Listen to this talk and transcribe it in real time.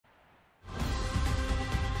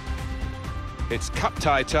It's cup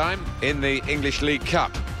tie time in the English League Cup,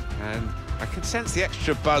 and I can sense the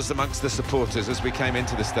extra buzz amongst the supporters as we came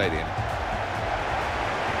into the stadium.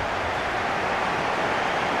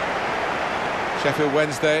 Sheffield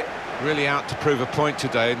Wednesday really out to prove a point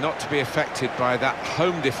today, not to be affected by that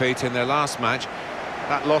home defeat in their last match,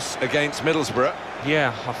 that loss against Middlesbrough.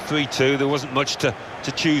 Yeah, 3-2. There wasn't much to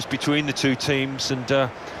choose between the two teams, and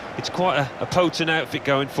it's quite a potent outfit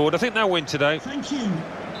going forward. I think they'll win today. Thank you.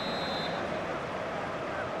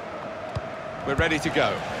 We're ready to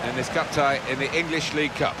go in this cup tie in the English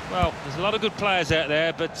League Cup. Well, there's a lot of good players out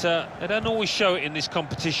there, but they don't always show it in this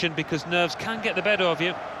competition because nerves can get the better of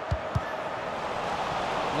you.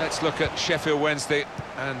 Let's look at Sheffield Wednesday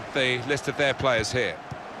and the list of their players here.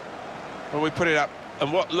 Well, we put it up,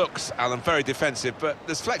 and what looks, Alan, very defensive, but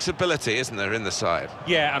there's flexibility, isn't there, in the side?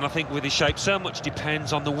 Yeah, and I think with his shape, so much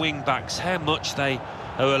depends on the wing-backs, how much they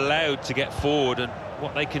are allowed to get forward and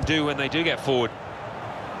what they can do when they do get forward.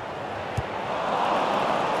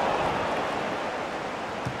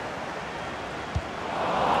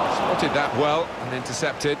 Spotted that well and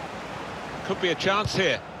intercepted. Could be a chance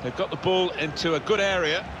here. They've got the ball into a good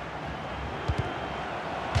area.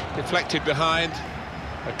 Deflected behind.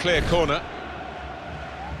 A clear corner.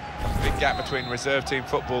 Big gap between reserve team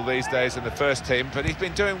football these days and the first team, but he's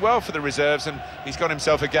been doing well for the reserves and he's got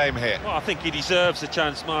himself a game here. Well, I think he deserves a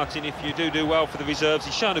chance, Martin, if you do well for the reserves.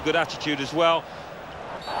 He's shown a good attitude as well.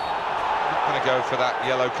 Not going to go for that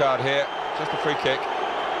yellow card here. Just a free kick.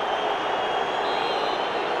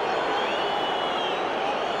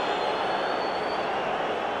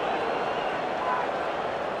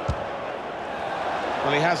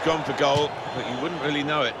 Well, he has gone for goal, but you wouldn't really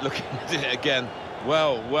know it looking at it again.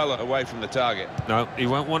 Well away from the target. No, he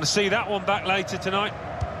won't want to see that one back later tonight.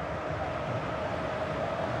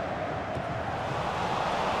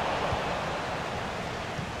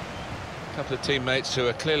 A couple of teammates who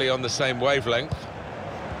are clearly on the same wavelength.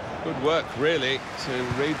 Good work, really, to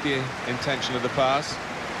read the intention of the pass.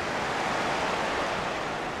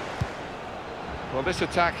 Well, this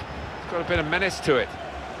attack has got a bit of menace to it.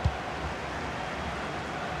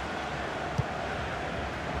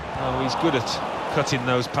 Oh, he's good at cutting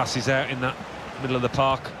those passes out in that middle of the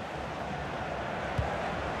park.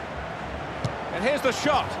 And here's the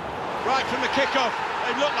shot, right from the kickoff.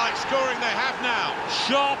 They look like scoring, they have now.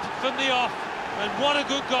 Sharp from the off, and what a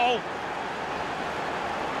good goal.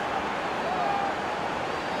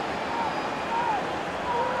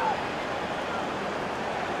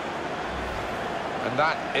 And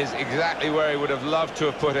that is exactly where he would have loved to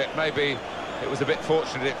have put it. Maybe it was a bit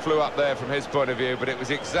fortunate it flew up there from his point of view, but it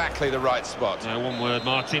was exactly the right spot. No, one word,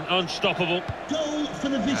 Martin, unstoppable. Goal for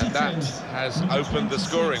the visitors. And that has opened the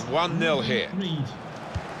scoring, 1-0 here.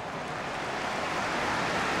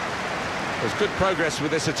 There's good progress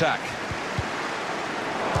with this attack.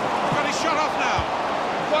 Got his shot off now.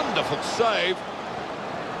 Wonderful save.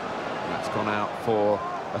 That's gone out for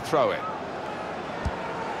a throw-in.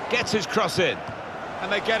 Gets his cross in,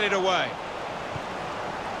 and they get it away.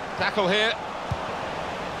 Tackle here.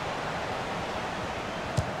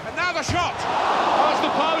 And now the shot! Past the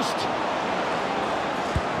post!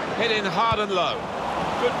 Hit in hard and low.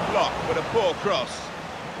 Good block, but a poor cross.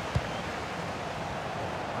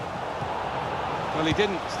 Well, he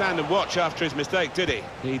didn't stand and watch after his mistake, did he?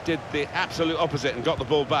 He did the absolute opposite and got the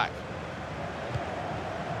ball back.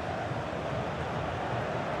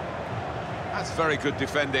 That's very good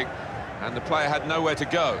defending, and the player had nowhere to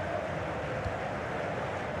go.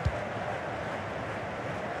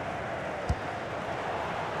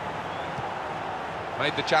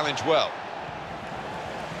 Made the challenge well.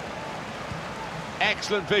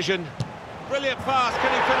 Excellent vision. Brilliant pass.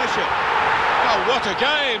 Can he finish it? Oh, what a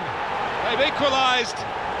game! They've equalised.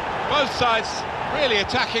 Both sides really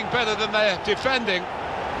attacking better than they're defending.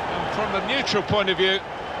 And from a neutral point of view,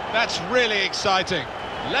 that's really exciting.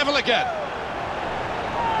 Level again.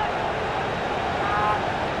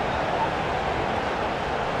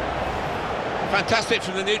 Fantastic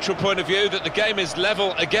from the neutral point of view that the game is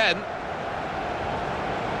level again.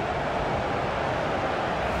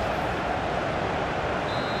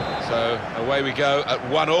 So away we go at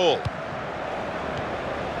 1-1.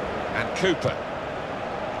 And Cooper.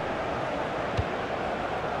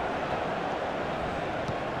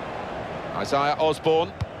 Isaiah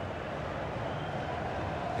Osborne.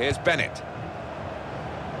 Here's Bennett.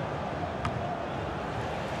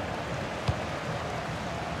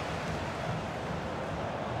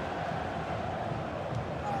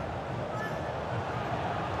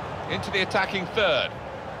 Into the attacking third.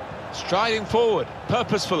 Striding forward,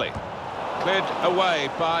 purposefully. Cleared away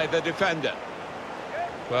by the defender.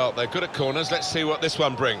 Well, they're good at corners. Let's see what this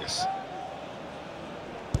one brings.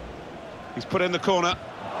 He's put in the corner.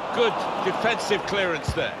 Good defensive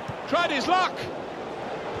clearance there. Tried his luck.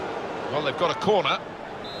 Well, they've got a corner.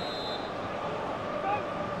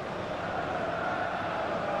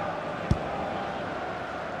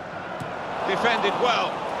 Defended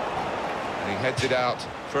well. And he heads it out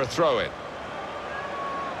for a throw-in.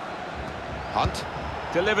 Hunt.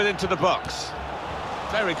 Delivered into the box.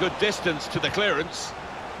 Very good distance to the clearance.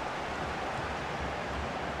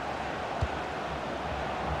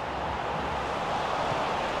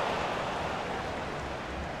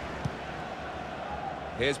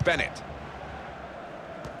 Here's Bennett.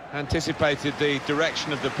 Anticipated the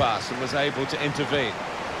direction of the pass and was able to intervene.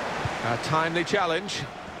 A timely challenge.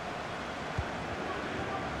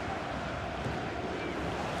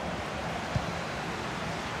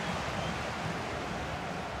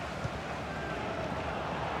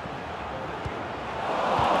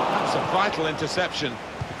 That's a vital interception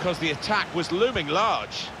because the attack was looming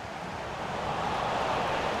large.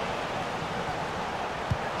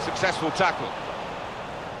 Successful tackle.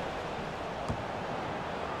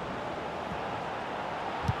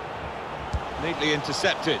 Neatly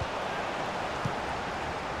intercepted.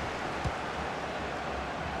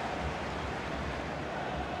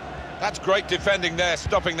 That's great defending there,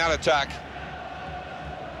 stopping that attack.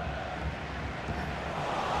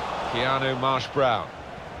 Keanu Marsh-Brown.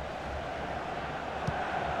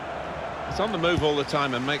 He's on the move all the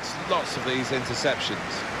time and makes lots of these interceptions.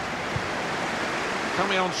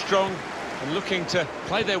 Coming on strong and looking to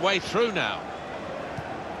play their way through now.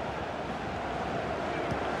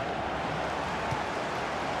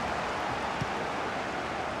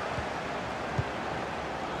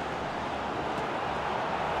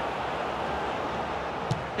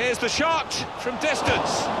 Here's the shot from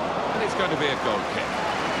distance, and it's going to be a goal kick.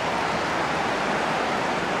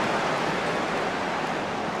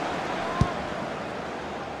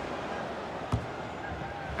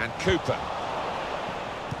 And Cooper.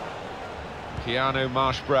 Keanu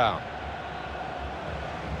Marsh-Brown.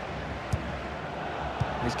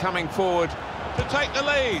 He's coming forward to take the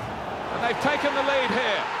lead, and they've taken the lead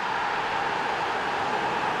here.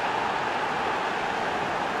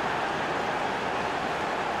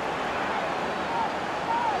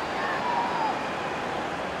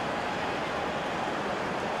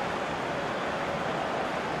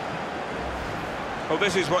 Well,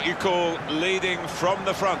 this is what you call leading from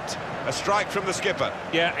the front. A strike from the skipper.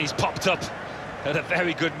 Yeah, he's popped up at a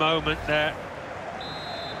very good moment there.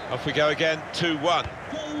 Off we go again, 2-1.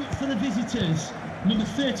 Goal for the visitors, number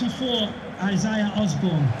 34, Isaiah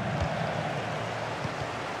Osborne.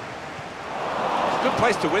 It's a good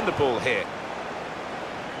place to win the ball here.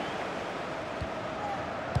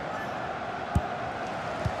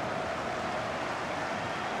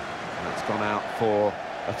 And it's gone out for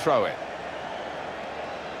a throw-in.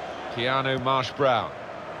 Keanu Marsh-Brown.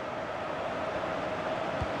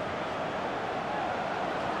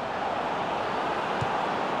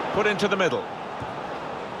 Put into the middle.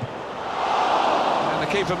 And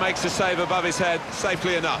the keeper makes the save above his head,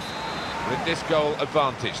 safely enough. With this goal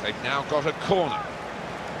advantage, they've now got a corner.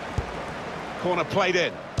 Corner played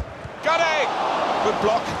in. Got it! Good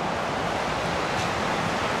block.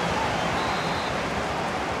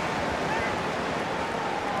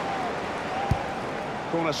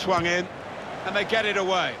 Corner swung in, and they get it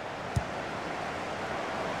away.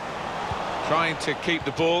 Trying to keep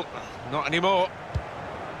the ball, not anymore.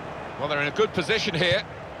 Well, they're in a good position here.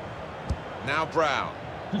 Now Brown.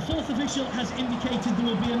 The fourth official has indicated there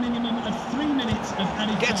will be a minimum of 3 minutes of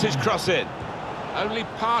added time. Gets his cross in. Only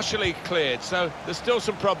partially cleared, so there's still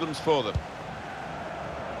some problems for them.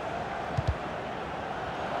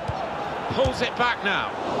 Pulls it back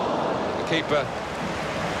now. The keeper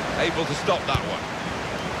able to stop that one.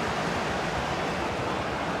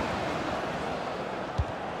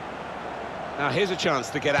 Now here's a chance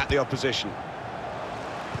to get at the opposition.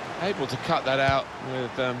 Able to cut that out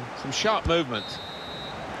with some sharp movement.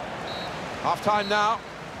 Half-time now.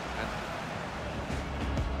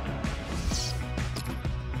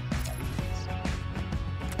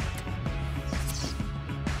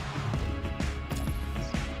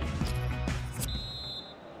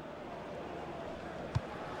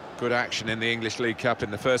 Good action in the English League Cup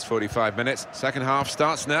in the first 45 minutes. Second half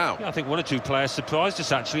starts now. Yeah, I think one or two players surprised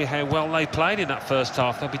us, actually, how well they played in that first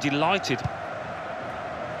half. They'll be delighted.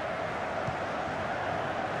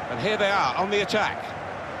 And here they are on the attack.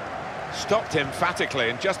 Stopped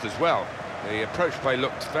emphatically and just as well. The approach play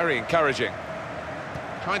looked very encouraging.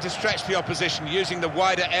 Trying to stretch the opposition using the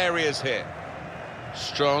wider areas here.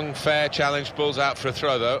 Strong, fair challenge, balls out for a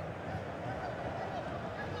throw though.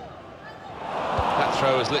 That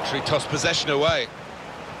throw has literally tossed possession away.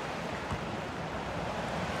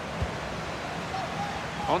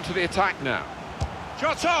 Onto the attack now.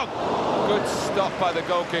 Shots on! Good stop by the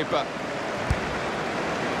goalkeeper.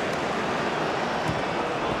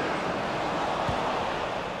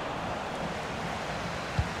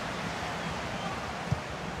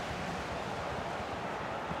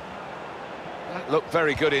 That looked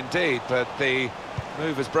very good indeed, but the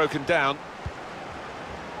move has broken down.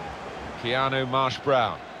 Keanu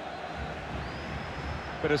Marsh-Brown.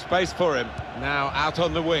 Bit of space for him, now out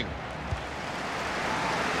on the wing.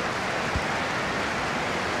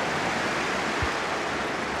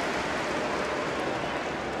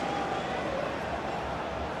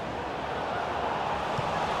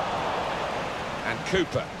 And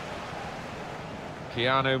Cooper.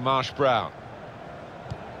 Keanu Marsh-Brown.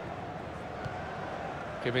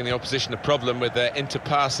 Giving the opposition a problem with their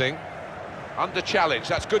interpassing. Under challenge,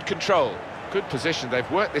 that's good control. Good position,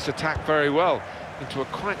 they've worked this attack very well into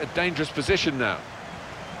quite a dangerous position now.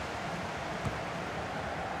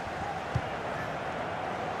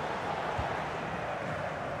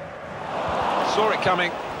 Saw it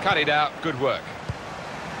coming, cut it out, good work.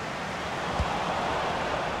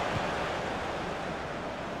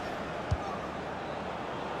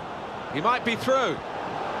 He might be through.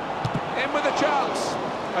 In with a chance.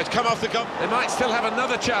 Oh, it's come off the gum. They might still have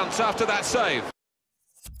another chance after that save.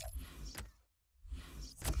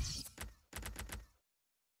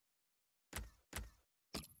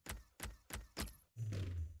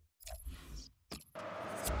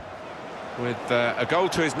 With a goal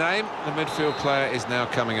to his name, the midfield player is now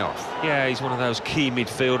coming off. Yeah, he's one of those key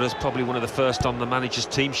midfielders, probably one of the first on the manager's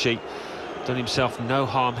team sheet. Done himself no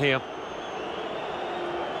harm here.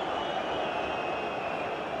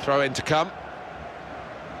 Throw in to come.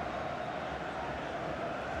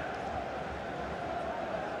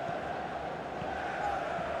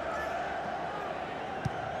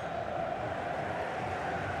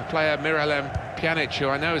 The player Miralem Pjanic, who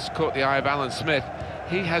I know has caught the eye of Alan Smith,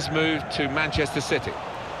 he has moved to Manchester City.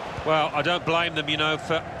 Well, I don't blame them, you know,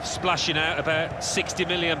 for splashing out about £60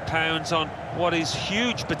 million on what is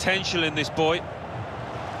huge potential in this boy.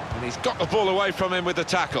 And he's got the ball away from him with the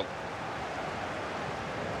tackle.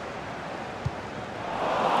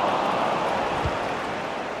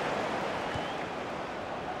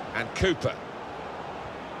 And Cooper.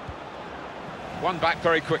 One back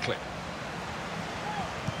very quickly.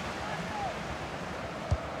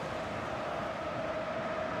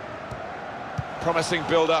 Promising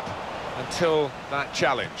build-up until that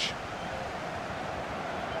challenge.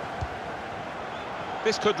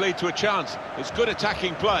 This could lead to a chance. It's good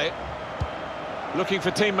attacking play. Looking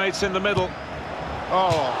for teammates in the middle.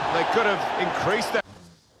 Oh, they could have increased their...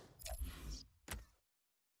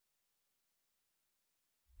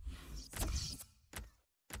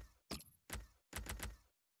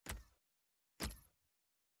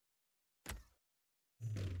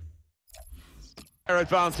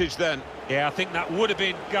 advantage then. Yeah, I think that would have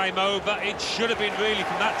been game over. It should have been really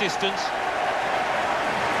from that distance.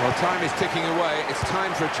 Well, time is ticking away. It's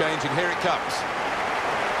time for a change, and here it comes.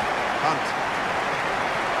 Hunt.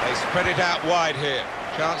 They spread it out wide here.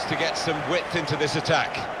 Chance to get some width into this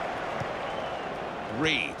attack.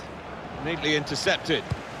 Reed. Neatly intercepted.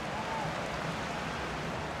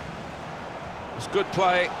 It was good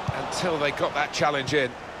play until they got that challenge in.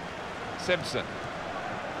 Simpson.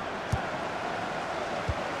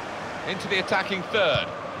 Into the attacking third.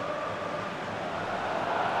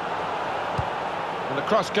 And the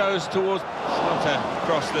cross goes towards... It's not a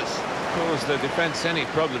cross that's caused the defence any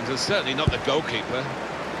problems. It's certainly not the goalkeeper.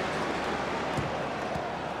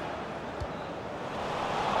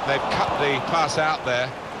 They've cut the pass out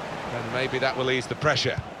there, and maybe that will ease the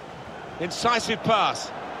pressure. Incisive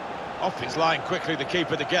pass. Off his line quickly, the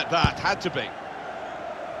keeper to get that. Had to be.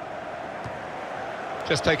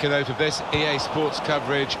 Just take a note of this, EA Sports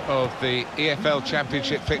coverage of the EFL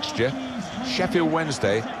Championship fixture. Sheffield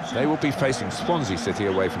Wednesday, they will be facing Swansea City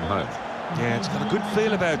away from home. Yeah, it's got a good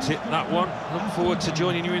feel about it, that one. Look forward to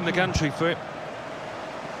joining you in the gantry for it.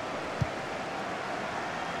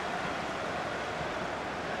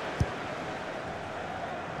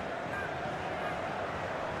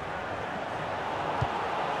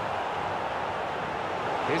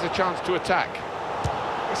 Here's a chance to attack.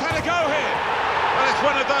 He's had a go here. Well, it's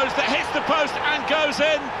one of those that hits the post and goes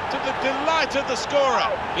in to the delight of the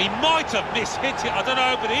scorer. He might have mishit it, I don't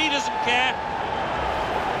know, but he doesn't care.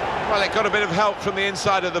 Well, it got a bit of help from the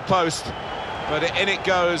inside of the post, but in it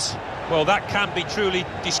goes. Well, that can be truly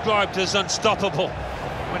described as unstoppable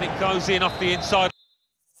when it goes in off the inside.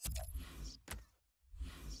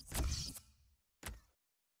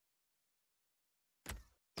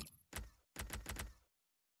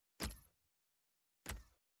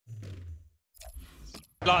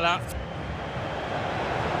 like that.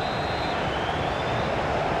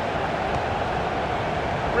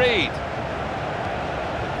 Reed.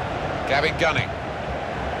 Gavin Gunning.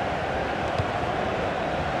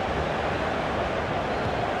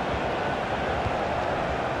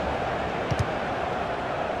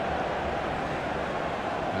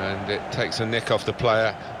 And it takes a nick off the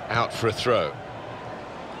player, out for a throw.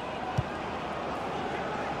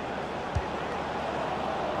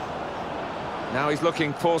 Now he's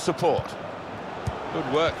looking for support.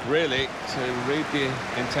 Good work, really, to read the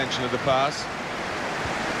intention of the pass.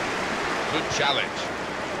 Good challenge.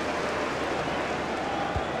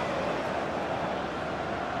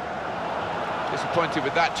 Disappointed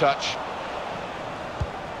with that touch.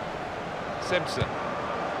 Simpson.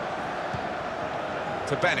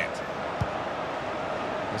 To Bennett.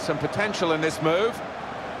 There's some potential in this move.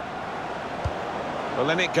 Well,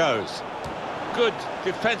 then it goes. Good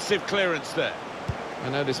defensive clearance there. I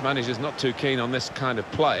know this manager's not too keen on this kind of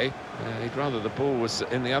play. He'd rather the ball was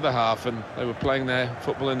in the other half and they were playing their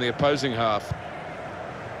football in the opposing half.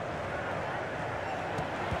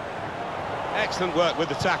 Excellent work with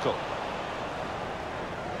the tackle.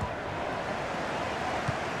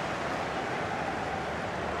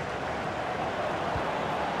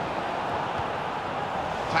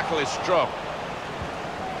 Tackle is strong.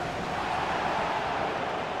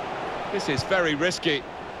 This is very risky.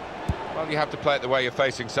 Well, you have to play it the way you're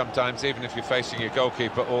facing sometimes, even if you're facing your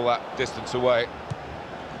goalkeeper all that distance away.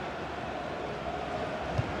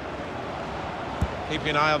 Keeping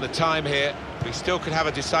an eye on the time here. We still could have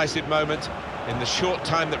a decisive moment in the short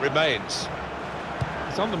time that remains.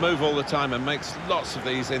 He's on the move all the time and makes lots of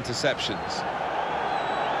these interceptions.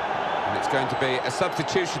 And it's going to be a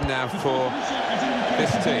substitution now for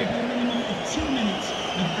this team. A minimum of 2 minutes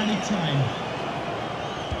of added time.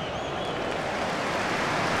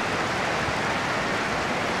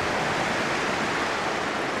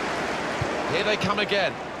 Here they come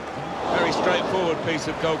again. Very straightforward piece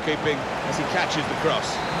of goalkeeping as he catches the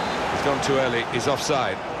cross. He's gone too early, he's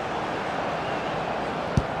offside.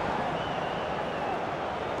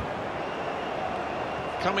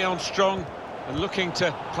 Coming on strong and looking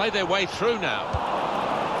to play their way through now.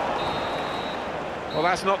 Well,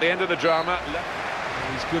 that's not the end of the drama.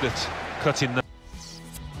 He's good at cutting that.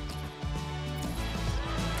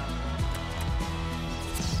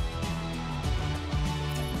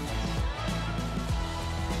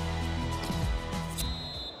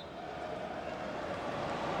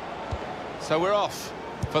 So we're off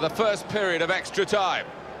for the first period of extra time.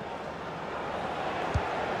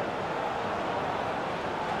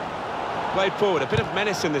 Played forward, a bit of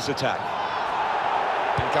menace in this attack.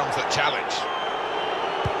 In comes the challenge.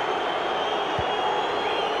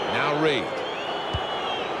 Now Reed.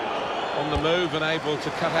 On the move and able to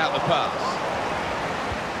cut out the pass.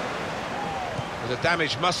 There's a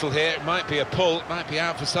damaged muscle here, it might be a pull, it might be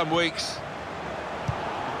out for some weeks.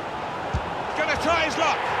 Gonna try his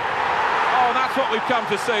luck. Oh, that's what we've come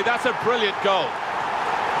to see. That's a brilliant goal.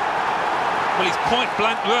 Well, he's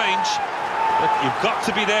point-blank range, but you've got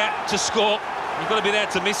to be there to score. You've got to be there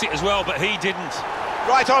to miss it as well, but he didn't.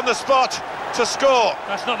 Right on the spot to score.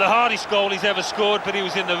 That's not the hardest goal he's ever scored, but he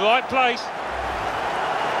was in the right place.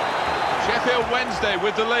 Sheffield Wednesday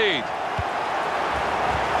with the lead.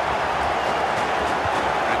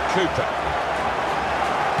 And Cooper.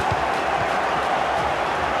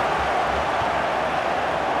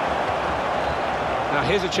 Now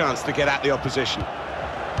here's a chance to get at the opposition.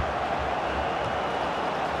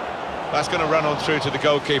 That's going to run on through to the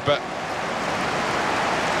goalkeeper.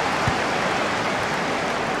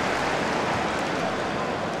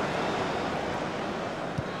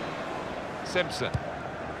 Simpson.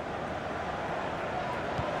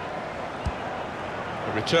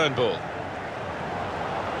 A return ball.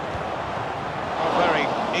 Oh,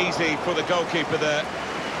 very easy for the goalkeeper there.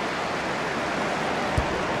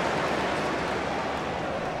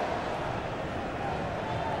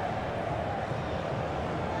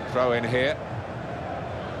 Throw in here.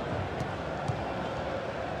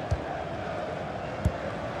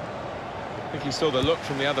 I think he saw the look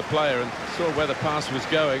from the other player and saw where the pass was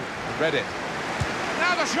going and read it.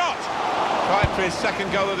 Now the shot! Tried for his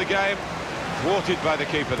second goal of the game, thwarted by the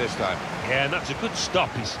keeper this time. Yeah, and that's a good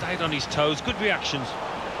stop. He stayed on his toes. Good reactions.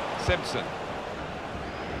 Simpson.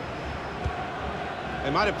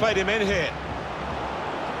 They might have played him in here.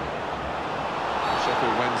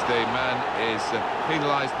 Sheffield Wednesday man is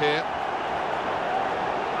penalised here.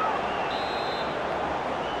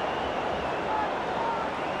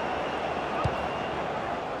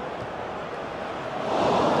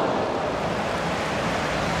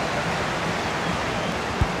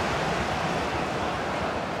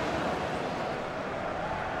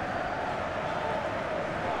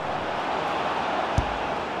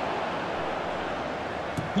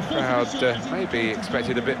 Crowd maybe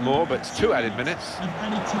expected a bit more, but it's 2 added minutes. Of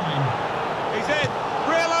any time. He's in.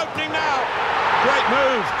 Real opening now. Great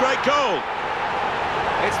move, great goal.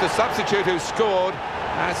 It's the substitute who scored.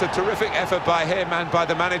 That's a terrific effort by him and by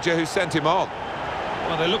the manager who sent him on.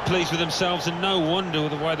 Well, they look pleased with themselves, and no wonder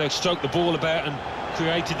with the way they stroked the ball about and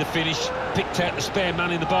created the finish, picked out the spare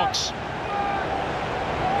man in the box.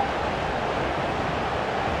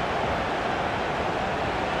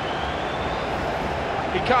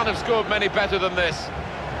 He can't have scored many better than this,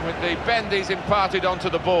 with the bend he's imparted onto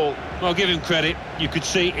the ball. Well, give him credit. You could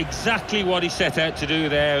see exactly what he set out to do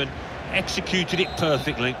there and executed it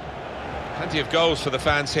perfectly. Plenty of goals for the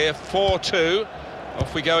fans here. 4-2.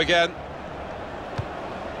 Off we go again.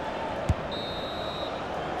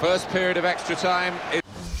 First period of extra time.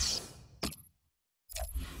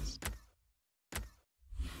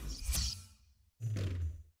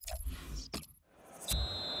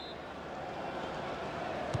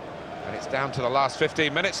 And it's down to the last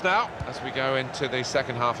 15 minutes now as we go into the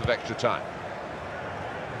second half of extra time.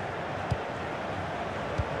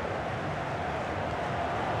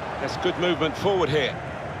 There's good movement forward here.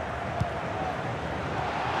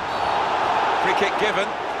 Free kick given,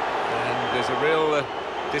 and there's a real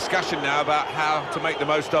discussion now about how to make the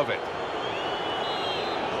most of it.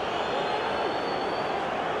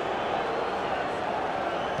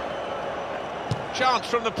 Chance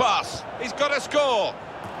from the pass. He's got to score.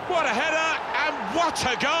 What a header, and what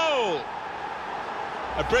a goal!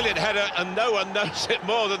 A brilliant header, and no one knows it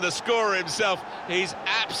more than the scorer himself. He's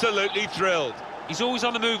absolutely thrilled. He's always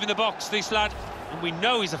on the move in the box, this lad, and we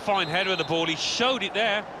know he's a fine header of the ball. He showed it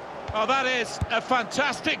there. Oh, that is a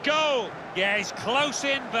fantastic goal. Yeah, he's close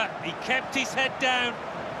in, but he kept his head down.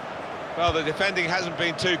 Well, the defending hasn't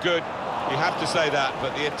been too good, you have to say that,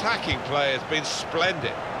 but the attacking play has been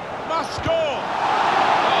splendid. Must score!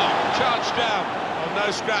 Oh, charged down. Oh,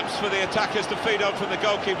 no scraps for the attackers to feed on from the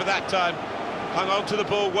goalkeeper that time. Hung on to the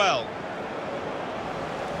ball well.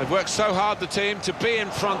 They've worked so hard, the team, to be in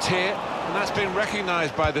front here, and that's been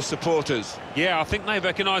recognised by the supporters. Yeah, I think they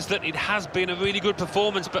recognise that it has been a really good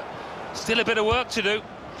performance, but still a bit of work to do.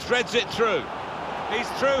 Threads it through. He's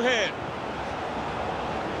through here.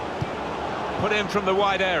 Put in from the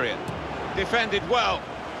wide area. Defended well.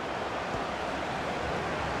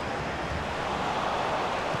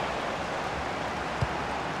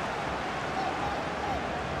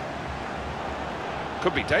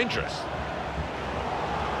 Could be dangerous.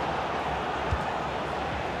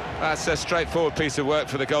 That's a straightforward piece of work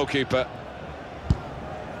for the goalkeeper.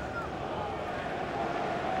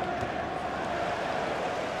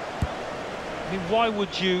 I mean, why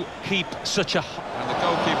would you keep such a... And the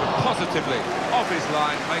goalkeeper positively off his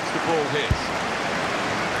line makes the ball his.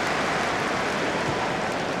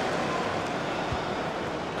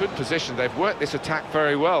 Good position. They've worked this attack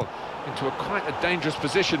very well into quite a dangerous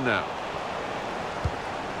position now.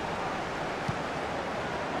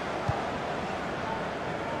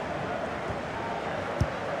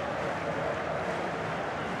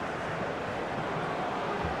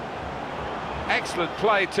 Excellent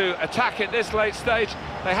play to attack at this late stage.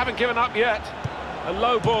 They haven't given up yet. A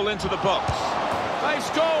low ball into the box. They've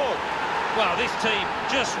scored! Well, this team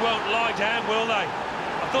just won't lie down, will they?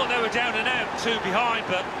 I thought they were down and out, 2 behind,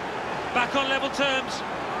 but back on level terms.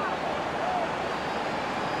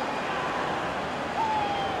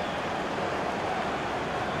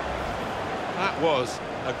 That was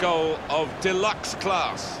a goal of deluxe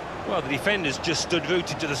class. Well, the defenders just stood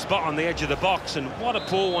rooted to the spot on the edge of the box, and what a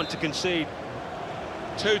poor one to concede.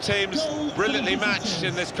 Two teams brilliantly matched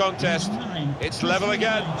in this contest. It's level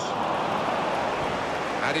again.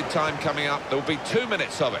 Added time coming up. There will be 2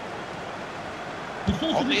 minutes of it.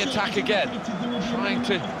 On the attack again, trying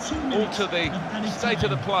to alter the state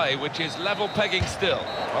of the play, which is level pegging still.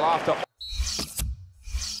 Well, after...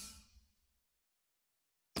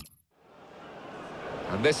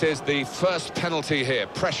 And this is the first penalty here.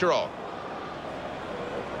 Pressure on.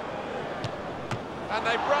 And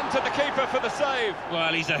they've run to the keeper for the save.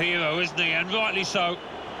 Well, he's a hero, isn't he? And rightly so.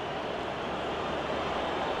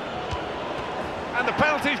 And the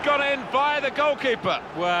penalty's gone in by the goalkeeper.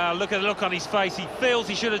 Well, look at the look on his face. He feels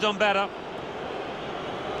he should have done better.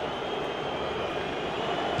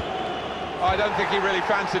 I don't think he really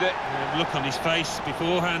fancied it. Look on his face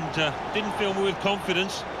beforehand. Didn't fill me with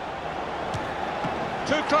confidence.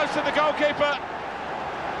 Too close to the goalkeeper.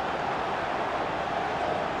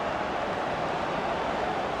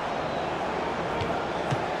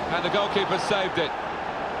 And the goalkeeper saved it.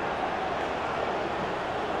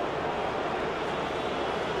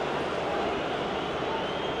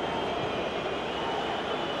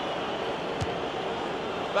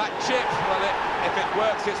 That chip, well, if it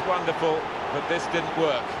works, it's wonderful, but this didn't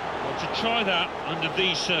work. Well, to try that under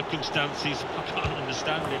these circumstances, I can't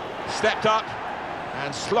understand it. Stepped up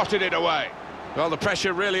and slotted it away. Well, the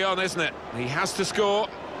pressure really on, isn't it? He has to score,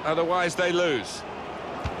 otherwise they lose.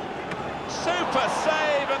 Super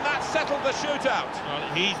save, and that settled the shootout.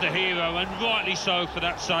 Well, he's the hero, and rightly so for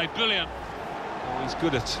that save. Brilliant. Oh, he's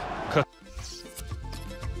good at